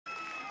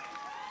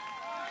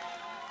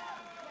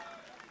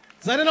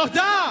Seid ihr noch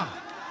da?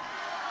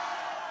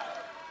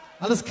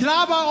 Alles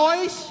klar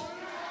bei euch?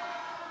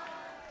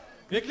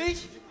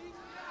 Wirklich?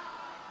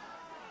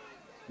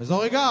 Ist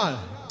auch egal.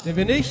 Wenn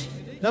wir nicht,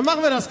 dann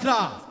machen wir das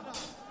klar.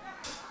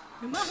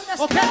 Wir machen das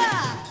okay.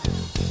 Klar.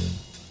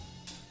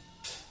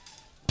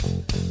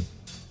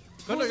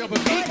 Ihr könnt euch auch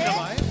bewegen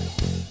dabei.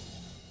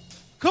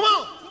 Come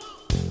on!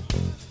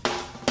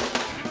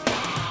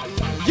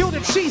 Jo,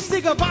 der Cheese,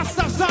 Digga, was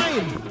darf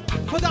sein?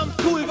 Verdammt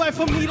cool, weil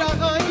vom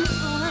Niederrhein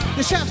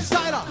der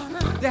Chefstyler,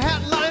 der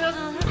Headliner,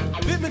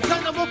 wird mit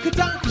seiner Mucke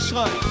Danke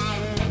schreien.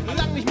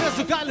 Lang nicht mehr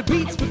so geile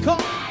Beats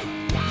bekommen.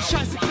 Die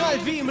Scheiße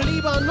knallt wie im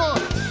Libanon.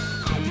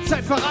 Die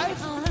Zeit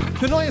verreift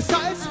für neue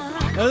Styles.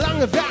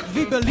 Lange Werk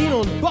wie Berlin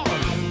und Bonn.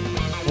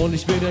 Und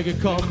ich bin hier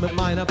gekommen mit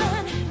meiner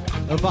Band,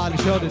 weil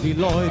ich hörte, die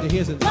Leute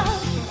hier sind laut.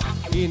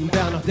 Jeden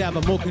Bär nach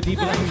derber Mucke, die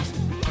brennt.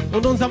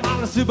 Und unserem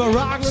alles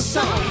überragenden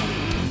Sound.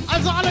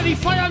 Also alle, die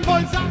feiern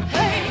wollen, sagen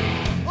hey.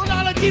 Und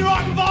alle, die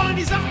rocken wollen,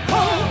 die sagen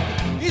oh.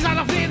 Ihr seid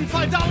auf jeden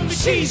Fall down mit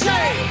Cheese,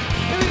 hey.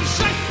 Wir will die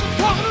Scheiße zu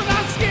kochen und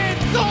das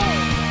geht so.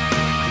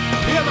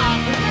 Wir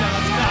machen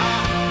das klar.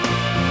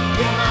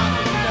 Wir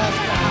machen das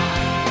klar.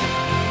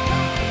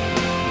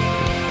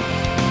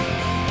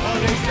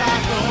 Und ich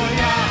sag oh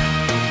ja.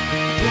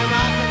 Wir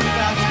machen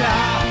das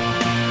klar.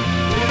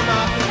 Wir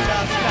machen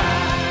das klar.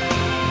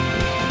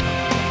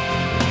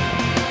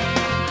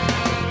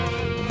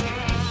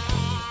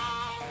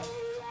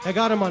 Herr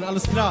Gardemann,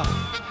 alles klar.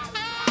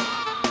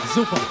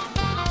 Super.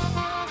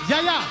 Ja,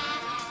 ja.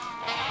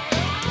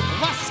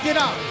 Was geht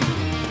ab?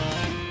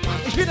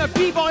 Ich bin der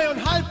B-Boy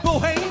und halb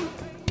Bohem.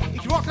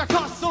 Ich rock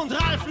Lacoste und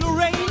Ralph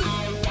Lauren.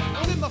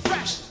 Und immer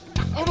fresh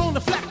und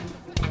ohne Fleck.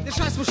 Der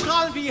Scheiß muss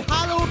strahlen wie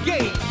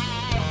Halogen.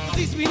 Du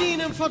siehst mich nie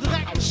in einem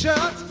verdreckten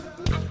Shirt.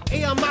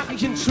 Eher mach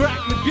ich einen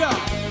Track mit Girl.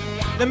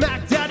 Der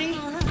Mac Daddy,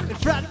 den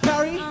Fred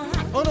Perry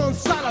und uns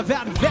Styler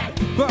werden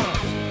weggeburnt.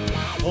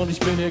 Und ich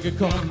bin hier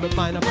gekommen mit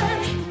meiner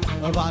Band,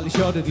 weil ich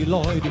hörte, die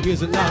Leute hier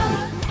sind laut.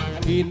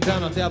 Jeden Tag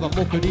nach derber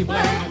Mucke, die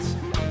brennt.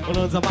 Und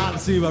unser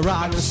alles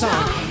überragende Sound.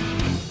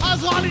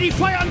 Also alle, die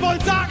feiern wollen,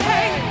 sagen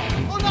hey.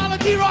 Und alle,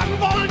 die rocken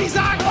wollen, die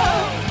sagen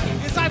oh.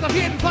 Ihr seid auf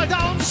jeden Fall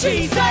down,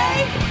 Cheese,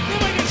 hey. Wir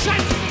bringen den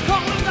Scheiß zu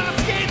kochen und das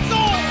geht so.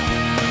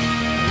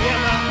 Wir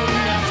machen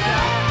das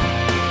klar.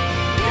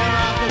 Wir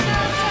machen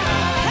das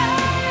klar.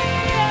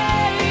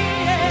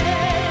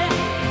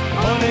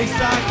 Und ich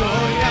sag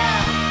oh ja.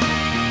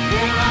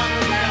 Wir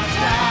machen das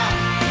klar.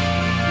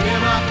 Wir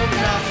machen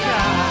das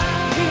klar.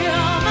 Wir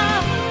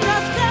machen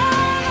das klar.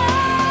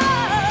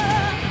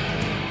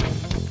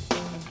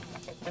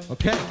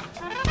 Okay.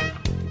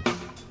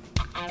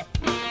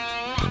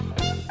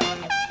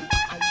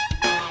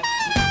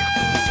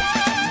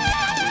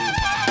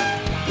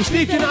 Ich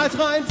lieb den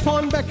Altrein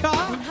von BK,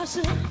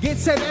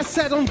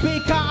 GZSZ und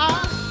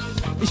BKA.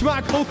 Ich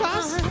mag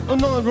Hokas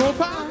und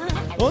Europa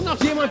und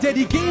noch jemand, der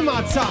die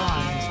GEMA zahlt.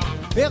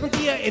 Während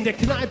ihr in der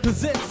Kneipe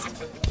sitzt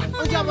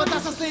und jammert,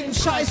 dass das Leben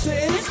scheiße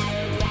ist,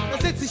 dann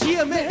sitz ich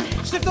hier mit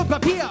Stift und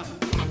Papier.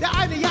 Der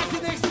eine jagt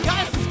den nächsten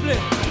Geistesblitz.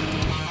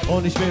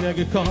 Und ich bin ja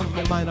gekommen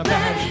mit meiner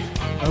Band,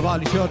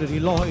 weil ich hörte, die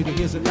Leute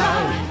hier sind laut.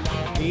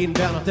 Jeden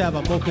Bär nach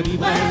derber Mucke, die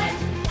brennt.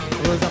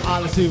 Und uns haben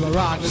alles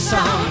überragende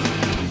Sound.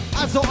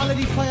 Also alle,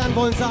 die feiern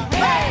wollen, sagen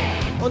hey.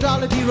 Und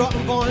alle, die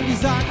rocken wollen, die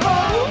sagen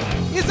oh.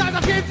 Ihr seid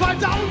auf jeden Fall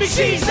down mit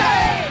Cheese,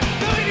 hey.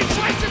 Wir bringen die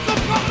Scheiße zum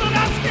Kochen und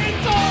das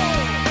geht so.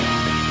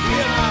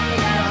 Wir machen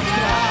das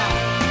klar.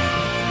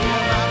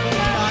 Wir machen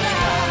das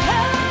klar.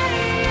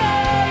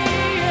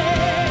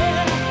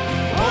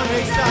 Und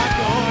ich sag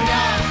oh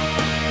ja.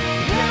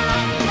 Wir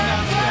machen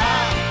das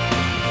klar.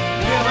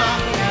 Wir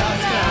machen das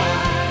klar.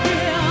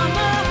 Wir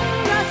machen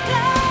das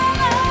klar.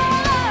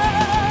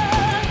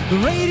 The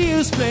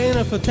radio's playing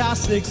a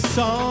fantastic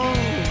song.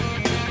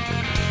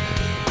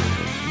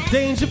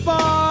 Danger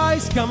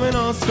Boys coming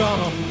on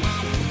strong.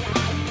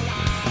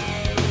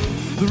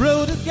 The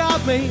road has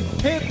got me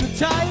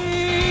hypnotized.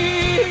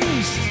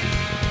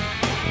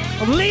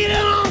 I'm leading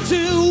on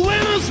to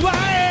winner's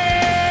way.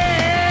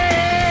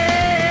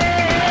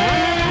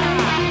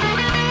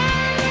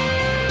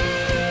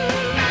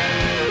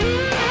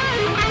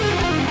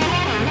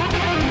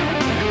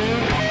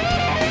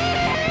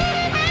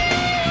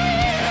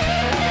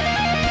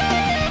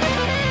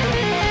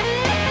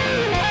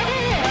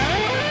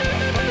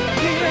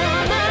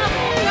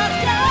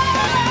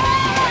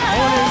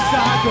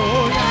 Oh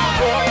ja,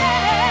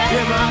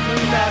 wir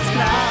machen das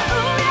klar.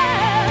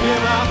 Wir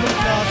machen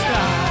das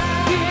klar.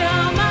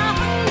 Wir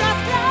machen das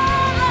klar.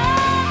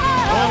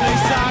 Und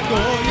ich sag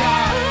oh ja,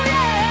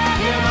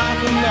 wir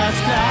machen das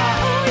klar.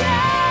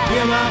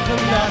 Wir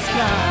machen das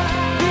klar.